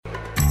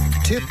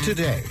Tip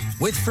Today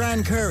with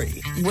Fran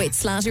Curry. With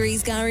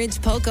Slattery's Garage,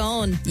 puck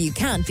on. You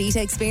can't beat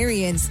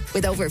experience.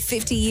 With over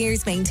 50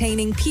 years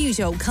maintaining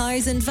Peugeot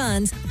cars and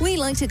vans, we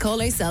like to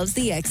call ourselves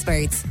the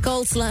experts.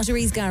 Call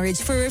Slattery's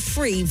Garage for a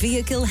free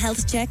vehicle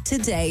health check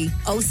today.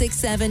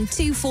 067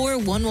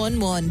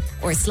 24111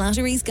 or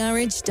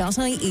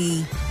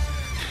slatterysgarage.ie.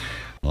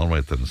 All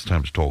right, then, it's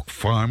time to talk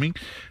farming,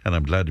 and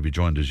I'm glad to be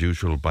joined as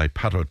usual by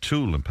Pat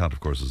O'Toole, and Pat, of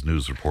course, is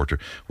news reporter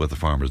with the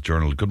Farmers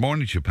Journal. Good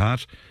morning to you,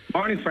 Pat.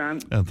 Morning, Fran.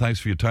 And thanks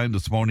for your time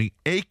this morning.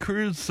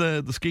 Acres,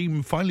 the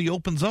scheme finally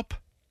opens up?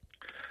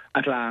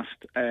 At last.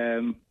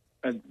 The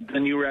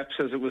new reps,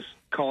 as it was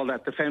called,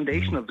 at the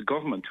foundation of the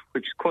government,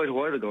 which is quite a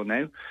while ago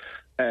now.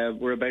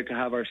 We're about to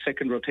have our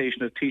second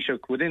rotation of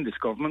Taoiseach within this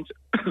government,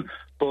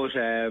 but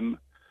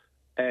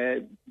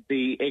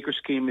the acre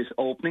scheme is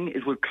opening.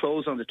 It will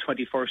close on the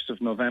 21st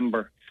of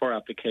November for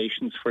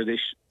applications for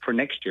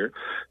next year.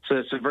 So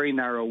it's a very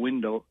narrow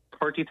window.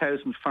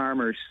 30,000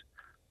 farmers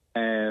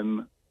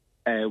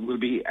will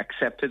be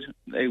accepted.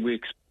 We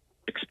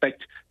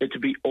expect it to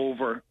be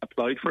over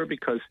applied for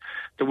because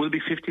there will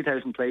be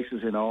 50,000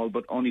 places in all,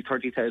 but only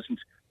 30,000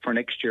 for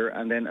next year,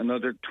 and then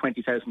another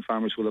 20,000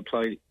 farmers will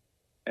apply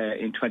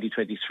in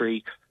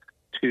 2023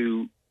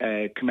 to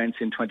commence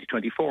in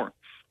 2024.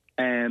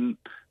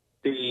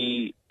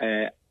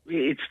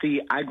 It's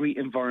the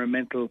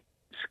agri-environmental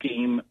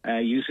scheme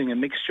using a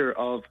mixture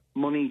of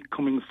money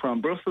coming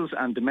from Brussels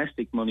and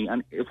domestic money.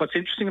 And what's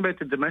interesting about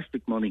the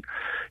domestic money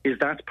is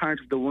that's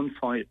part of the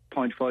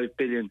 1.5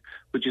 billion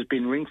which has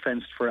been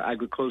ring-fenced for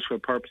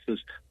agricultural purposes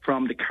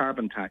from the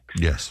carbon tax.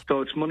 Yes.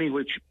 So it's money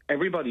which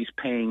everybody's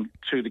paying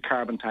through the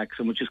carbon tax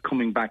and which is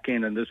coming back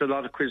in. And there's a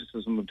lot of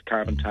criticism of the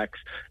carbon tax,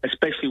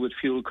 especially with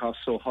fuel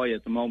costs so high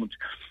at the moment.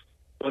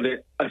 But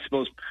I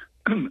suppose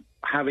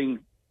having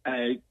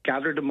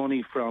gather the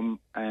money from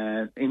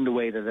in the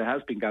way that it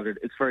has been gathered,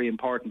 it's very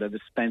important that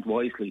it's spent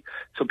wisely.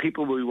 So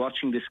people will be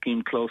watching this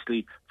scheme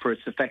closely for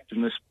its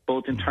effectiveness,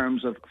 both in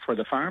terms of for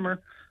the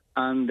farmer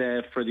and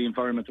for the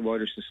environment and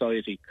wider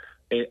society.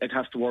 It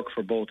has to work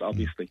for both,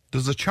 obviously.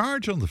 There's a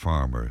charge on the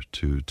farmer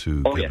to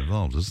get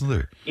involved, isn't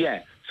there?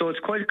 Yeah, so it's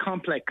quite a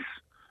complex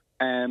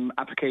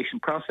application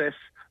process.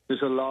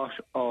 There's a lot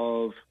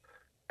of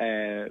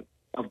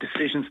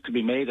decisions to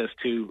be made as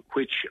to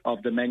which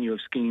of the menu of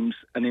schemes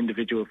an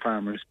individual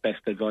farmer is best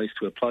advised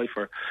to apply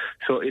for.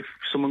 So if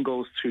someone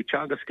goes through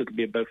Teagasc, it'll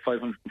be about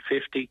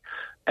 550,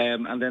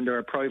 and then there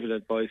are private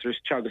advisors.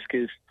 Teagasc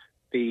is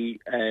the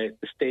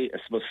state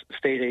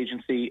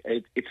agency.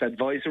 It's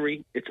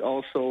advisory. It's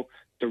also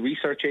the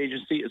research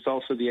agency. It's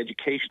also the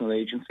educational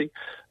agency.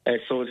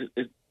 So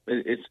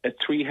it's a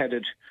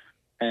three-headed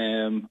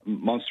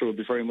monster would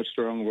be very much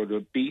the wrong word, a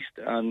beast,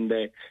 and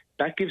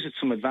that gives it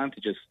some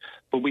advantages.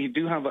 But we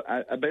do have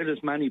about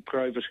as many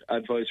private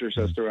advisors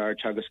as there are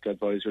Teagasc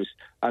advisors,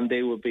 and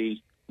they will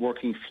be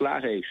working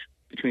flat out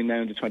between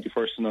now and the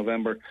 21st of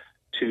November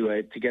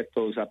to get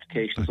those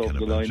applications over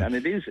the line. And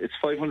it's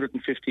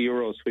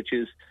 €550, which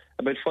is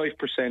about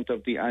 5%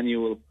 of the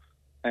annual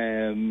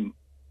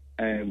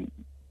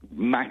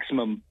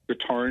maximum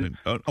return.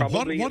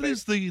 What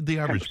is the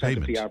average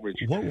payment? The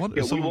average. We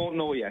won't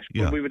know yet,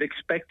 but we would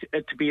expect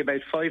it to be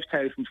about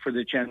 5,000 for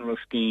the general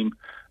scheme.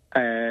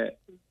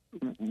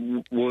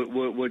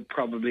 Would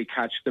probably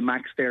catch the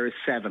max there is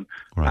 7,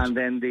 right. And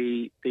then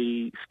the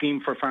scheme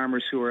for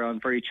farmers who are on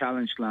very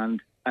challenged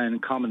land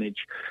and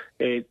commonage,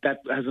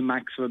 that has a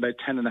max of about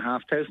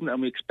 10,500,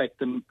 and we expect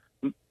them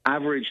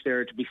average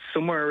there to be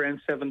somewhere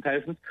around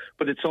 7,000.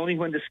 But it's only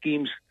when the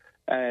schemes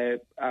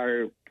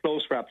are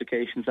closed for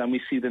applications and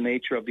we see the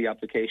nature of the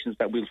applications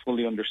that we'll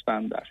fully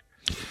understand that.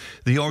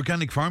 The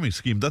organic farming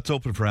scheme, that's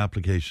open for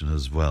application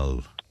as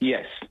well.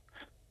 Yes.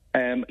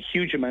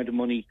 Huge amount of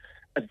money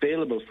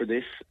available for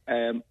this.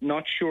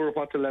 Not sure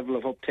what the level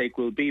of uptake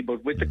will be,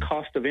 but with the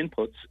cost of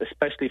inputs,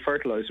 especially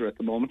fertiliser at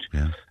the moment,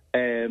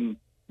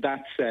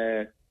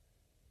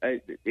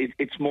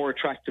 it's more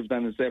attractive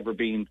than it's ever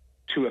been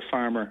to a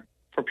farmer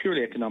for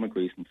purely economic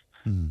reasons.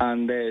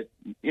 And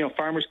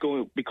farmers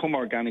become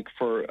organic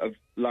for a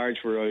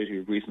large variety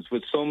of reasons.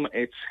 With some,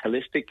 it's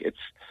holistic.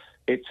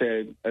 It's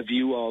a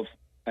view of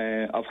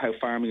how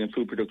farming and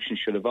food production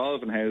should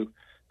evolve and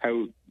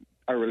how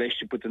our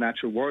relationship with the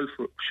natural world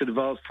should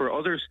evolve. For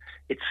others,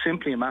 it's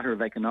simply a matter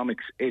of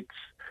economics. It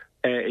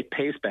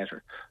pays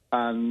better,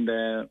 and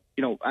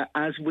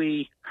as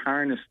we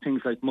harness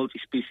things like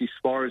multi-species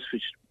swards,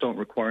 which don't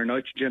require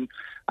nitrogen,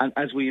 and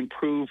as we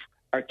improve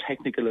our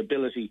technical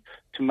ability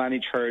to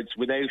manage herds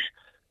without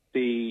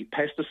the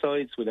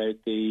pesticides, without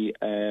the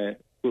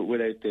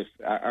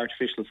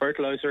artificial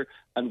fertiliser,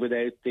 and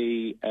without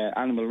the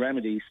animal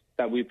remedies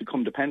that we've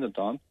become dependent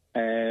on,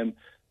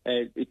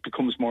 it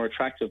becomes more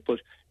attractive. But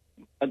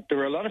there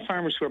are a lot of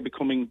farmers who are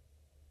becoming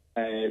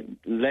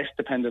less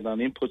dependent on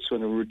inputs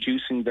and are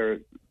reducing their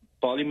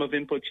volume of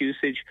input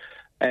usage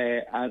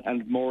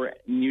and more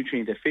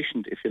nutrient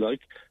efficient, if you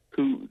like,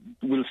 who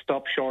will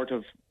stop short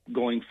of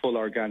going full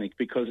organic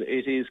because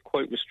it is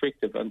quite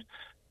restrictive. And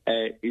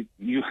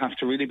you have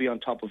to really be on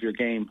top of your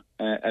game.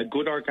 A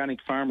good organic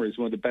farmer is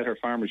one of the better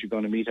farmers you're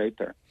going to meet out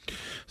there.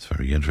 It's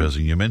very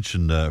interesting. You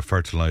mentioned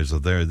fertiliser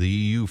there. The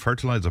EU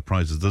fertiliser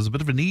prices, there's a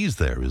bit of an ease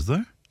there, is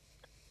there?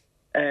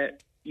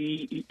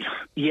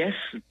 Yes,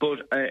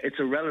 but it's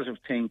a relative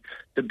thing.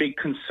 The big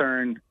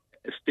concern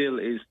still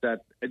is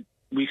that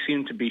we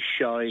seem to be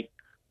shy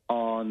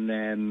on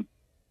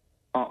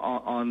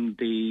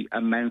the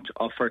amount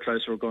of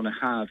fertiliser we're going to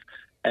have,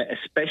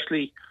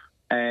 especially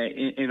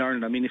in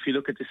Ireland. I mean, if you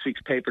look at this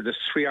week's paper, there's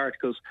 3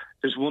 articles.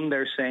 There's one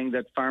there saying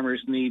that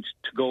farmers need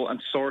to go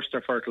and source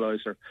their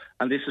fertiliser,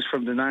 and this is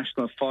from the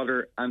National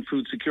Fodder and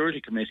Food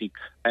Security Committee,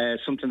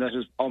 something that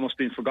has almost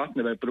been forgotten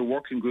about, but a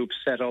working group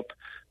set up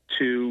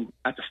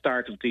at the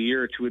start of the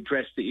year to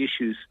address the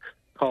issues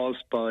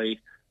caused by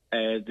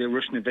the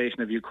Russian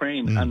invasion of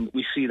Ukraine, and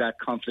we see that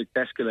conflict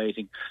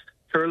escalating.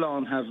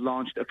 Turlough have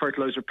launched a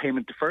fertiliser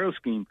payment deferral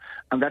scheme,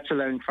 and that's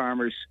allowing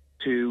farmers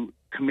to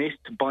commit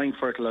to buying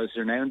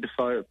fertiliser now and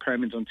defer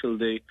payment until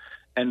the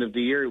end of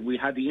the year. We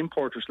had the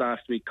importers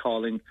last week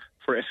calling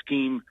for a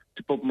scheme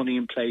to put money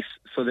in place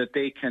so that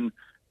they can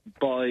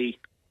buy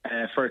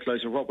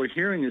fertiliser. What we're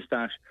hearing is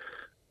that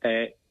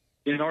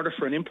in order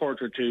for an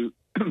importer to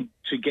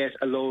get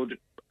a load,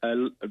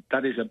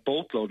 that is a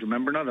boatload,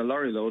 remember, not a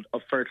lorry load,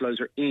 of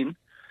fertiliser in,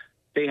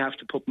 they have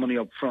to put money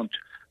up front.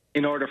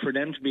 In order for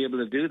them to be able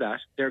to do that,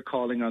 they're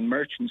calling on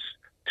merchants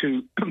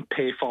to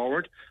pay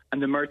forward,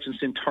 and the merchants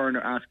in turn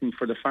are asking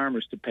for the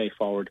farmers to pay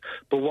forward.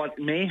 But what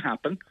may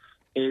happen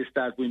is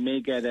that we may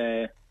get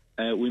a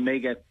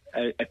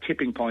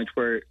tipping point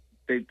where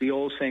the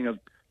old saying of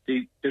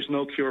there's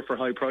no cure for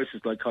high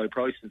prices like high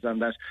prices,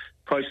 and that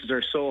prices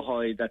are so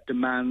high that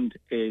demand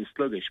is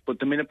sluggish. But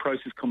the minute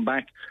prices come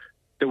back,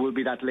 there will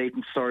be that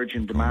latent surge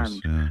in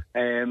demand.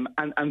 And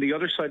the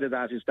other side of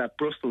that is that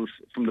Brussels,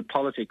 from the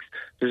politics,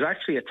 there's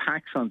actually a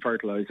tax on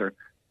fertiliser,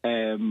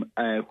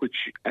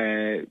 which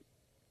they're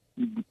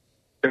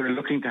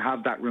looking to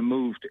have that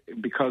removed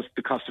because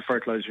the cost of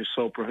fertiliser is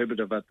so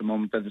prohibitive at the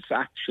moment that it's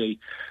actually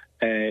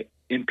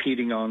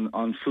impeding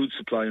on food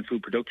supply and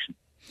food production.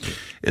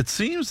 It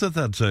seems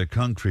that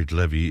concrete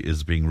levy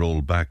is being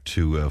rolled back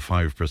to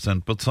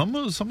 5%, but some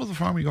of the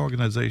farming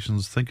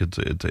organisations think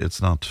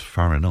it's not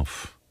far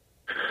enough.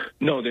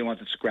 No, they want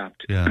it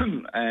scrapped. Yeah.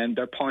 And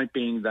their point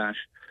being that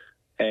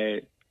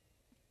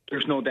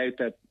there's no doubt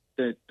that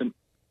the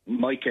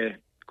mica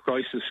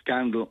crisis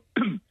scandal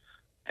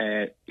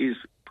is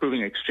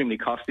proving extremely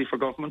costly for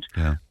government.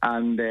 Yeah.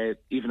 And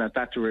even at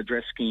that, to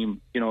redress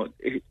scheme,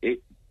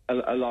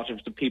 a lot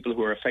of the people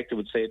who are affected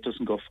would say it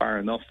doesn't go far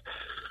enough.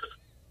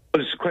 But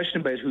it's a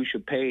question about who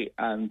should pay,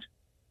 and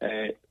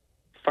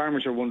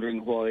farmers are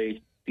wondering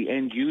why the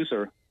end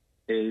user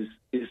is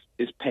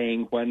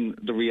paying when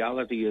the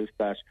reality is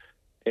that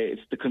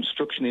it's the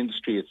construction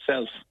industry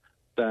itself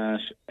that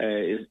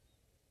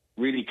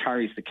really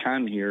carries the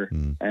can here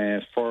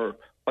for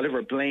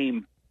whatever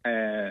blame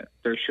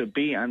there should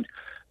be. And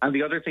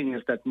the other thing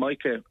is that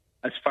mica,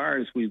 as far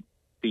as we've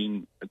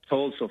been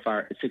told so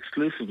far, it's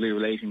exclusively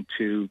relating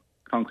to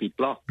concrete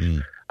blocks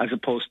as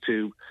opposed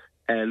to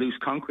loose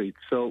concrete.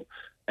 So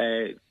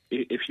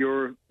if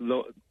you're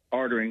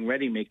ordering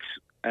ready mix,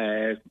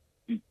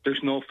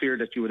 there's no fear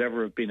that you would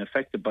ever have been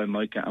affected by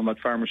mica. And what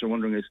farmers are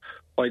wondering is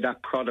why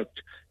that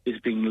product is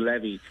being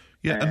levied.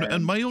 Yeah,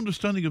 and my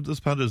understanding of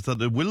this, Pat, is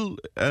that it will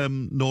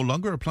no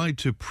longer apply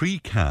to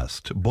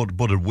precast,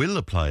 but it will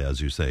apply, as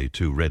you say,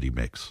 to ready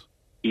mix.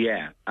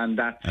 Yeah, and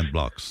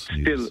blocks.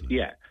 Still,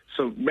 yeah.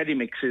 So ready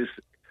mix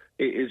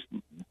is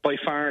by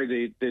far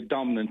the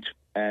dominant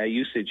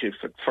usage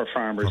for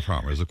farmers. For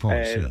farmers, of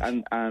course.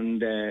 Yes. And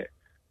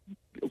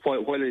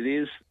while it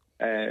is,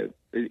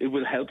 it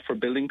will help for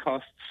building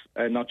costs,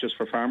 not just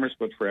for farmers,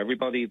 but for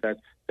everybody, that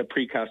the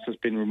precast has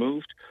been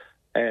removed.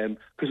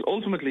 Because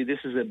ultimately this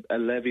is a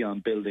levy on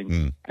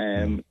building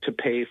to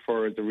pay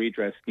for the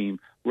redress scheme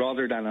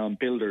rather than on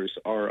builders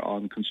or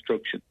on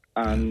construction.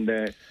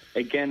 And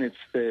again, it's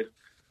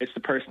the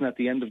person at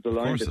the end of the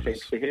line that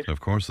takes the hit. Of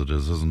course it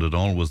is, isn't it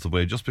always the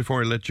way? Just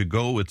before I let you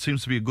go, it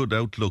seems to be a good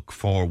outlook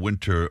for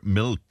winter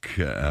milk,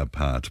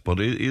 Pat, but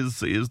is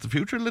the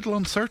future a little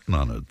uncertain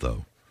on it,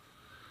 though?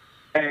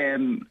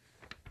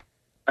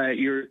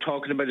 You're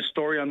talking about a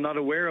story I'm not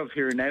aware of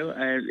here now.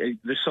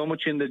 There's so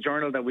much in the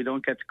journal that we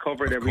don't get to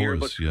cover it every year.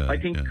 But I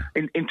think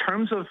in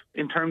terms of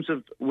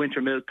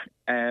winter milk,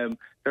 there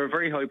are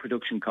very high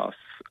production costs,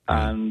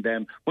 and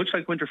much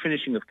like winter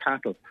finishing of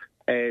cattle,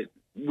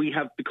 we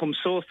have become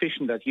so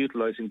efficient at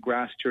utilising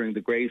grass during the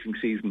grazing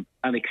season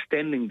and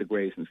extending the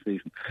grazing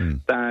season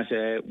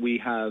that we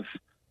have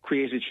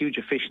created huge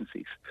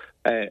efficiencies,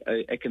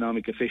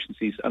 economic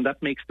efficiencies, and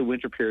that makes the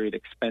winter period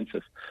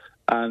expensive.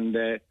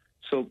 And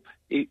so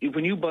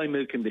when you buy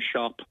milk in the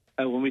shop,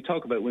 when we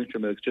talk about winter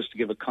milk, just to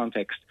give a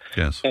context,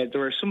 yes.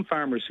 There are some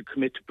farmers who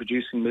commit to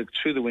producing milk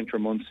through the winter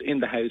months in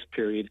the house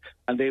period,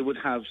 and they would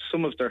have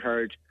some of their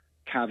herd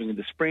calving in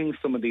the spring,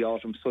 some in the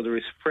autumn, so there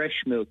is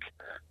fresh milk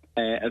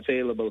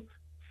available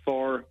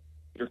for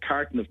your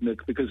carton of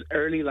milk, because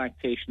early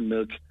lactation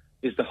milk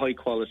is the high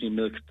quality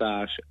milk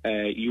that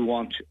you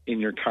want in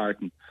your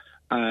carton.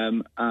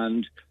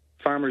 And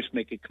farmers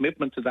make a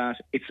commitment to that.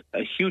 It's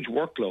a huge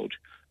workload.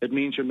 It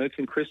means you're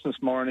milking Christmas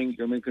morning,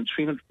 you're milking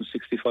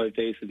 365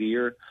 days of the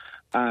year,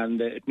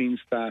 and it means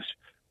that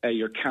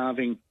you're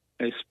calving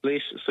a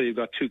split, so you've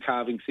got 2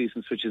 calving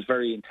seasons, which is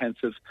very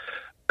intensive.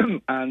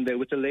 And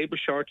with the labour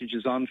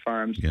shortages on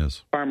farms,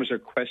 farmers are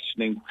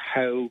questioning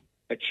how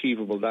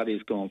achievable that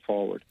is going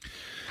forward.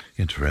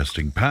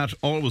 Interesting. Pat,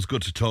 always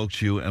good to talk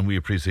to you, and we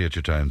appreciate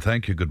your time.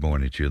 Thank you. Good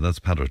morning to you. That's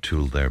Pat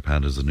O'Toole there.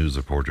 Pat is a news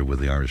reporter with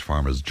the Irish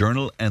Farmers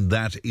Journal, and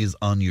that is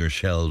on your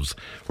shelves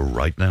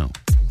right now.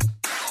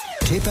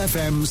 Tip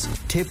FM's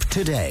Tip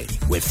Today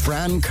with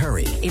Fran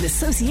Curry. In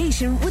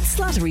association with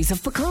Slattery's of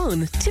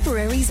Puckane,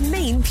 Tipperary's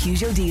main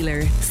Peugeot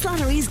dealer.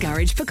 Slattery's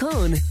Garage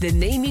Puckane, the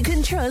name you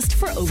can trust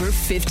for over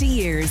 50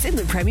 years in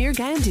the Premier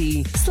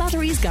County.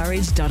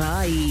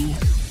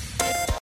 Slattery'sGarage.ie.